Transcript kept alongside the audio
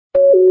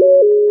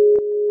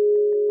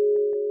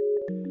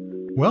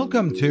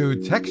Welcome to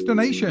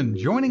Techstination.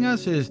 Joining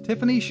us is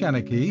Tiffany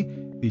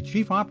Shenicky, the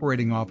Chief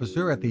Operating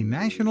Officer at the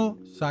National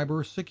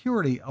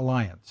Cybersecurity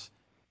Alliance.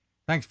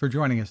 Thanks for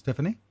joining us,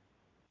 Tiffany.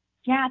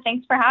 Yeah,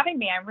 thanks for having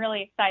me. I'm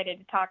really excited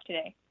to talk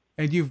today.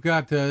 And you've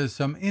got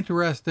some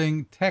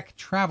interesting tech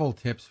travel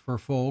tips for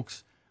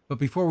folks. But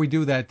before we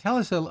do that, tell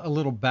us a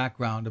little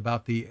background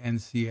about the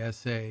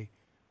NCSA,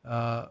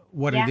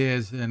 what it Yeah,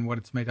 is and what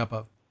it's made up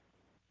of.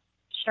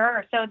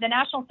 sure. So the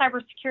National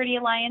Cybersecurity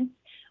Alliance,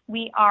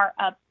 we are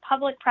a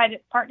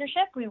public-private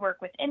partnership. We work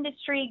with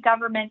industry,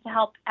 government to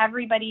help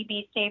everybody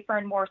be safer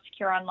and more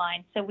secure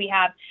online. So we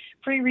have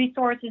free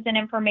resources and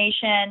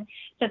information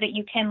so that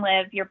you can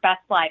live your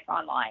best life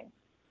online.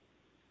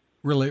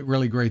 Really,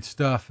 really great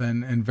stuff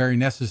and very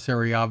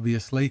necessary,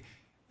 obviously.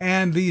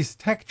 And these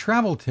tech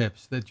travel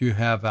tips that you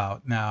have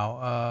out now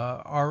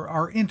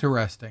are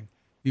interesting.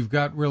 You've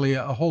got really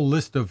a whole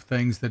list of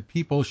things that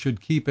people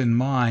should keep in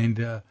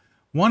mind.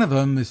 One of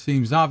them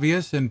seems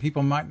obvious, and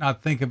people might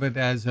not think of it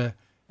as a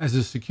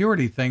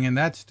security thing, and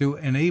that's to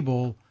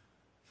enable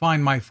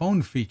Find My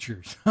Phone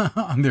features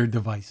on their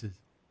devices.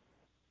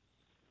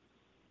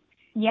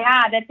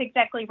 Yeah, that's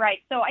exactly right.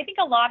 So I think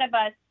a lot of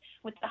us,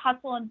 with the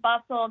hustle and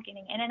bustle,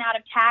 getting in and out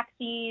of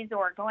taxis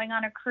or going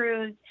on a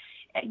cruise,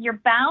 you're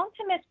bound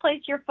to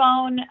misplace your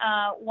phone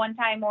one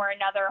time or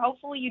another.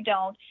 Hopefully you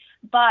don't,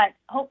 but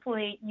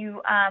hopefully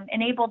you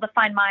enable the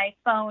Find My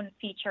Phone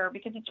feature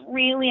because it's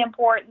really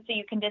important so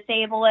you can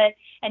disable it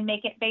and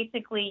make it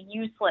basically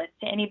useless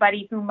to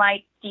anybody who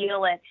might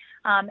steal it.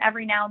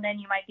 Every now and then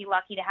you might be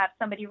lucky to have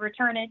somebody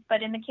return it,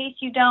 but in the case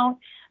you don't,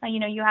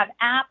 you have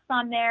apps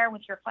on there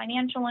with your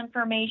financial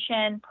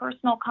information,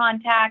 personal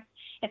contacts.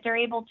 If they're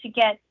able to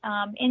get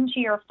into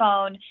your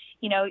phone,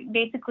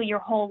 basically your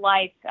whole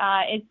life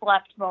is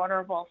left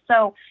vulnerable.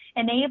 So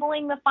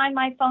enabling the Find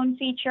My Phone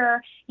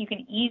feature, you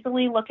can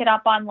easily look it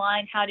up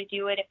online how to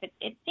do it. If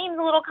it seems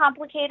a little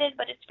complicated,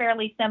 but it's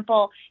fairly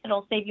simple,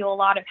 it'll save you a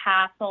lot of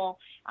hassle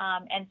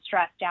and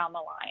stress down the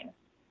line.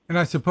 And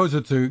I suppose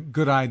it's a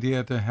good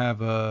idea to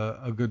have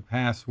a good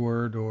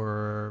password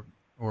or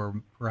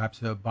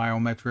perhaps a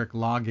biometric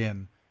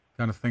login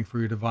kind of thing for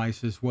your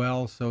device as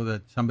well, so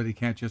that somebody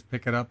can't just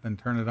pick it up and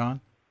turn it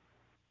on.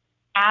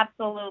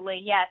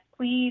 Absolutely. Yes.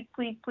 Please,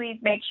 please, please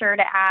make sure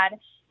to add,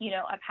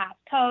 a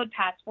passcode,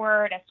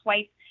 password, a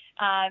swipe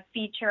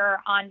feature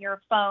on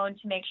your phone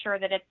to make sure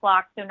that it's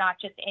locked so not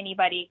just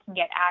anybody can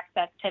get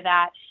access to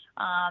that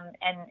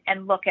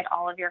and look at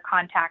all of your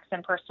contacts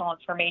and personal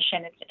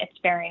information. It's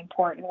very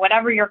important.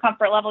 Whatever your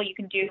comfort level, you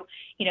can do,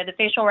 the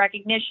facial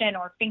recognition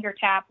or finger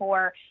tap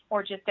or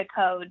just a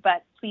code,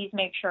 but please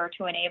make sure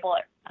to enable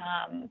it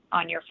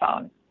on your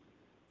phone.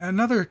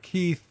 Another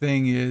key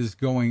thing is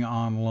going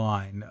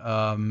online.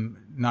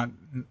 Not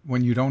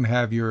when you don't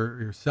have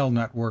your cell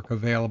network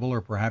available,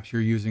 or perhaps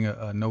you're using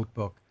a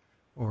notebook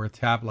or a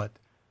tablet.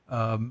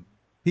 Um,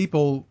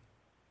 People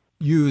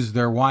use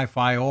their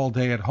Wi-Fi all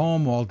day at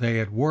home, all day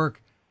at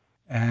work,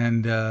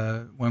 and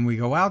when we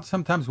go out,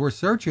 sometimes we're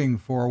searching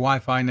for a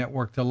Wi-Fi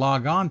network to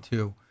log on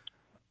to.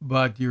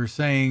 But you're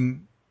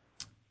saying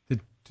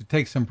to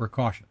take some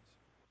precautions.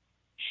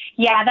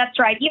 Yeah, that's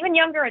right. Even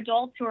younger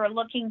adults who are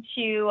looking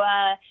to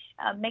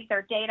make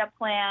their data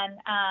plan,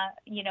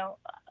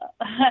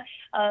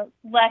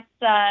 less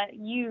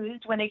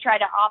used when they try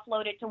to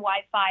offload it to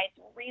Wi-Fi, it's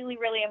really,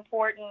 really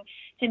important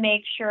to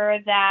make sure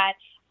that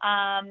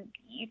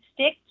you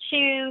stick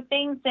to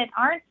things that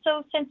aren't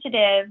so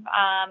sensitive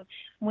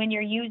when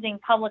you're using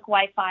public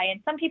Wi-Fi. And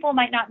some people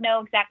might not know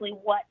exactly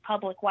what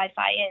public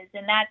Wi-Fi is,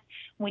 and that's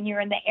when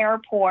you're in the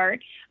airport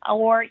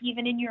or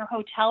even in your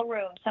hotel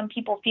room. Some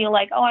people feel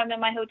like, oh, I'm in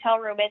my hotel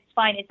room, it's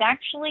fine. It's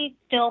actually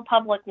still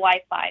public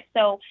Wi-Fi.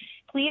 So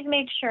please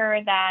make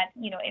sure that,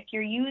 if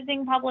you're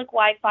using public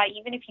Wi-Fi,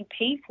 even if you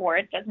pay for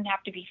it, it doesn't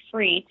have to be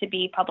free to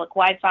be public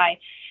Wi-Fi,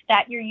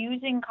 that you're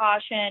using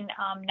caution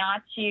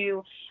not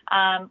to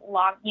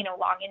log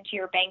into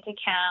your bank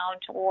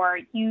account or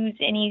use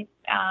any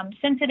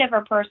sensitive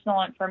or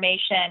personal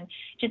information.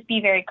 Just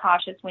be very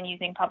cautious when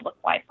using public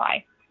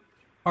Wi-Fi.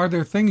 Are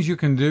there things you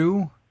can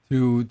do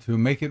to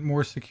make it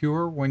more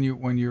secure when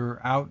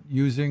you're out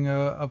using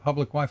a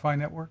public Wi-Fi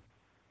network?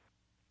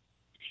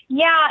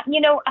 Yeah,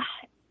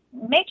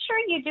 make sure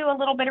you do a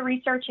little bit of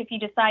research if you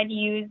decide to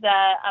use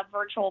a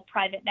virtual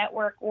private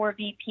network or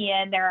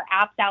VPN. There are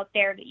apps out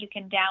there that you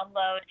can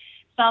download.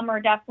 Some are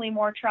definitely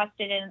more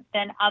trusted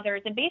than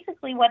others. And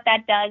basically what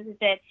that does is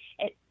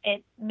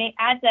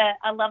adds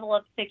a level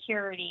of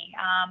security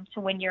to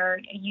when you're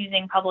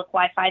using public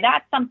Wi-Fi.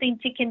 That's something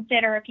to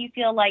consider if you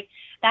feel like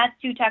that's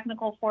too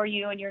technical for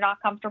you and you're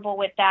not comfortable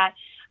with that.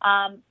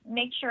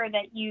 Make sure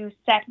that you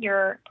set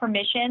your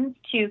permissions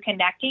to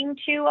connecting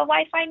to a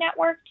Wi-Fi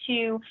network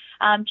to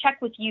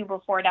check with you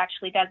before it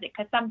actually does it,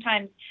 because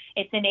sometimes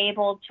it's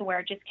enabled to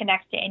where it just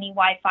connects to any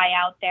Wi-Fi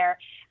out there.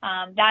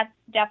 That's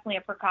definitely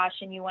a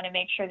precaution you want to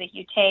make sure that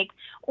you take.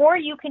 Or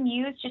you can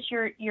use just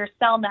your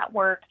cell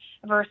network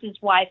versus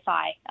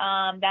Wi-Fi.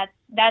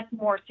 That's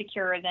more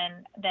secure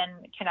than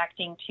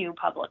connecting to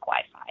public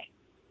Wi-Fi.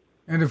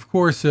 And of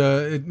course,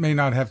 it may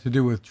not have to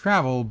do with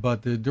travel,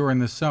 but during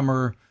the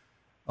summer,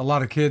 a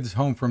lot of kids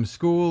home from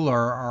school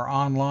are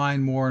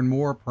online more and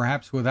more,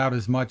 perhaps without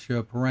as much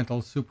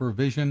parental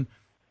supervision.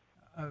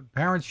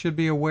 Parents should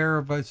be aware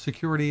of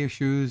security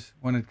issues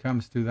when it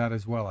comes to that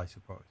as well, I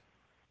suppose.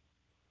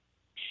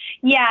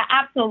 Yeah,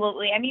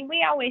 absolutely. I mean,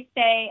 we always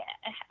say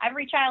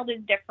every child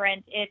is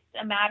different. It's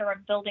a matter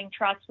of building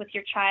trust with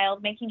your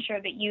child, making sure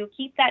that you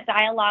keep that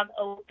dialogue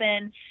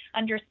open,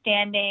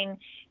 understanding,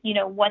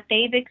 what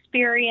they've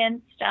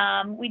experienced.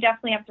 We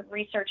definitely have some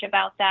research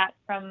about that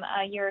from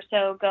a year or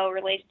so ago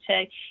related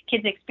to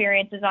kids'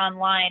 experiences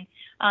online.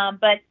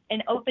 But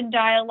an open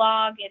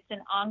dialogue, it's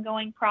an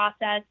ongoing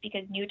process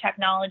because new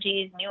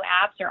technologies, new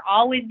apps are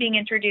always being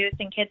introduced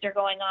and kids are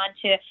going on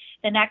to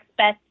the next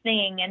best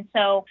thing. And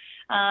so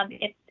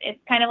it's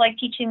kind of like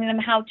teaching them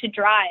how to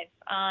drive.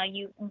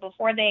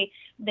 Before they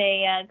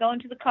go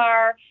into the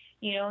car,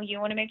 you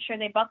want to make sure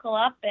they buckle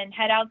up and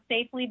head out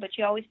safely, but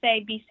you always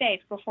say be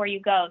safe before you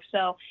go.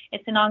 So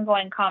it's an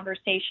ongoing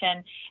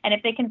conversation. And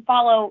if they can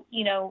follow,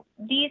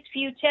 these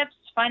few tips,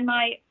 Find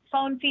My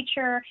Phone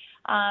feature,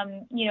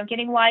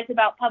 getting wise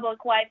about public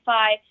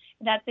Wi-Fi,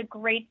 that's a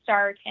great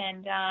start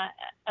and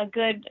a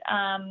good,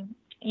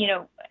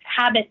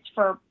 habits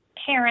for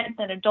parents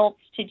and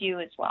adults to do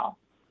as well.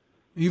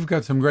 You've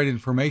got some great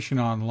information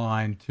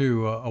online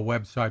too, a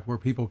website where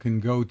people can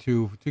go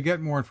to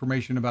get more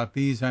information about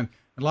these and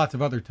lots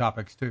of other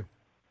topics too.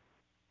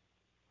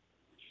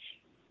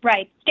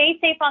 Right.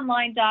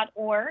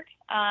 StaySafeOnline.org.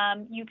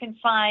 You can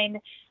find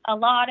a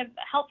lot of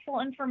helpful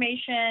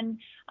information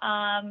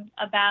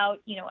about,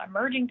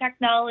 emerging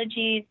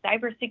technologies,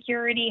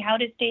 cybersecurity, how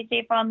to stay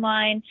safe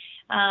online,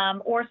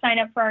 or sign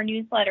up for our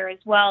newsletter as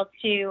well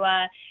to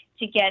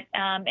get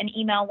an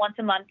email once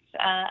a month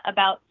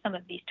about some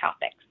of these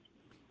topics.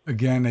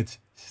 Again, it's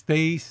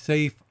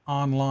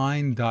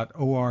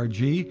staysafeonline.org.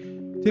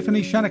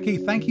 Tiffany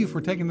Sheneke, thank you for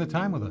taking the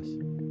time with us.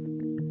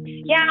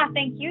 Yeah,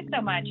 thank you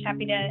so much.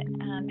 Happy to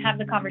have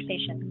the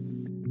conversation.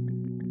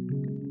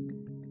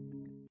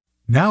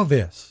 Now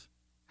this.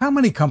 How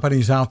many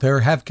companies out there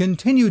have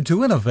continued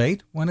to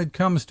innovate when it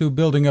comes to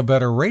building a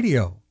better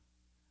radio?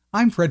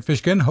 I'm Fred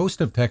Fishkin, host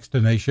of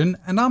Techstination,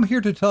 and I'm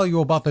here to tell you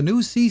about the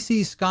new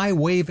CC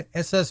Skywave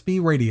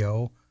SSB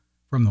radio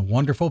from the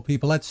wonderful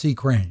people at C.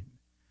 Crane.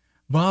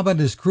 Bob and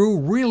his crew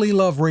really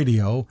love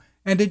radio,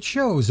 and it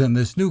shows in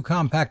this new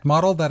compact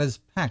model that is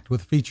packed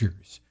with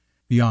features.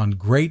 Beyond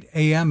great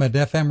AM and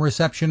FM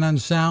reception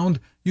and sound,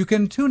 you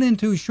can tune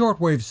into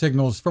shortwave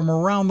signals from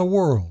around the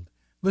world,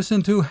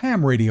 listen to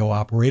ham radio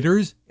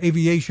operators,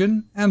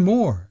 aviation, and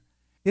more.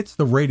 It's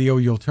the radio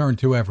you'll turn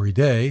to every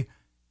day,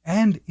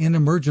 and in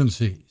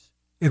emergencies.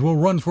 It will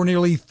run for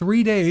nearly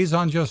 3 days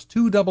on just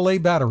 2 AA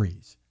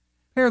batteries.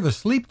 Pair the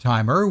sleep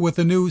timer with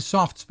the new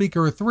Soft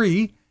Speaker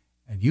 3,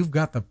 and you've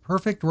got the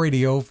perfect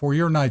radio for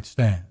your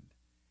nightstand.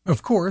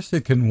 Of course,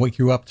 it can wake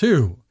you up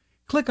too.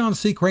 Click on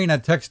C. Crane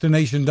at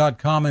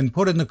Techstination.com and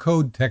put in the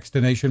code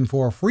Techstination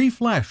for a free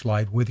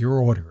flashlight with your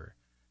order.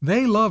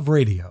 They love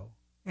radio,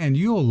 and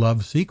you'll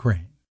love C. Crane.